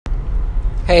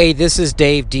Hey, this is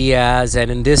Dave Diaz, and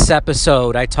in this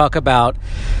episode, I talk about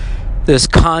this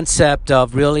concept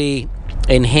of really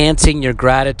enhancing your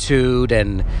gratitude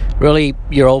and really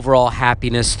your overall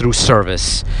happiness through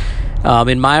service.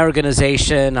 In my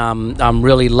organization, I'm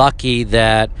really lucky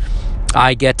that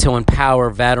I get to empower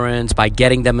veterans by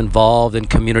getting them involved in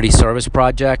community service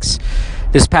projects.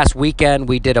 This past weekend,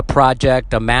 we did a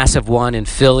project, a massive one in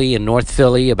Philly, in North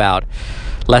Philly, about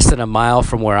less than a mile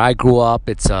from where I grew up.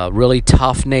 It's a really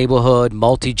tough neighborhood,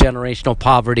 multi-generational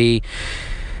poverty.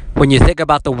 When you think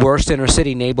about the worst inner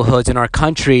city neighborhoods in our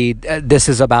country, this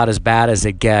is about as bad as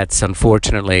it gets,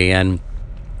 unfortunately. And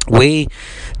we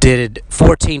did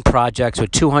 14 projects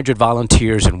with 200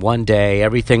 volunteers in one day,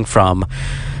 everything from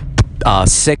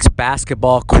 6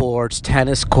 basketball courts,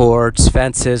 tennis courts,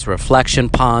 fences, reflection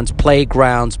ponds,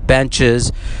 playgrounds,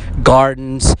 benches,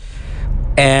 gardens.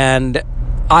 And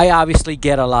I obviously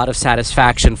get a lot of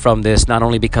satisfaction from this, not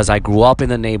only because I grew up in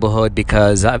the neighborhood,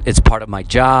 because it's part of my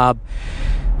job,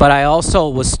 but I also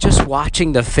was just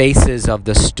watching the faces of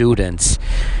the students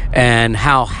and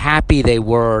how happy they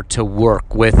were to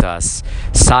work with us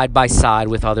side by side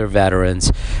with other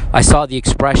veterans. I saw the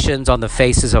expressions on the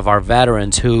faces of our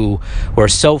veterans who were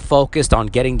so focused on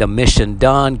getting the mission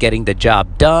done, getting the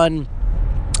job done.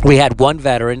 We had one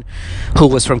veteran who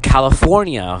was from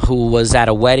California who was at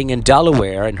a wedding in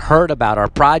Delaware and heard about our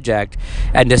project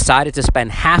and decided to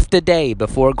spend half the day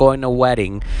before going to the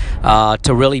wedding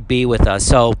to really be with us.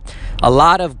 So a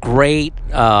lot of great,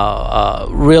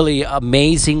 really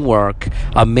amazing work,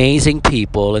 amazing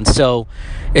people. And so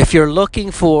if you're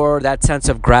looking for that sense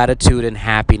of gratitude and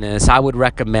happiness, I would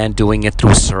recommend doing it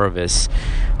through service.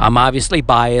 I'm obviously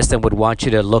biased and would want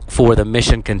you to look for The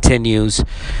Mission Continues.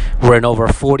 We're in over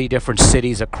 40 different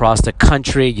cities across the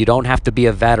country. You don't have to be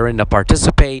a veteran to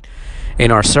participate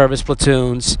in our service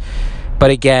platoons. But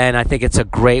again, I think it's a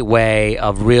great way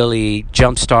of really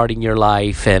jump-starting your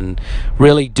life and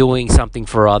really doing something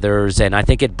for others. And I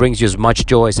think it brings you as much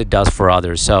joy as it does for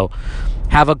others. So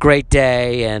have a great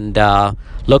day and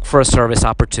look for a service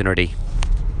opportunity.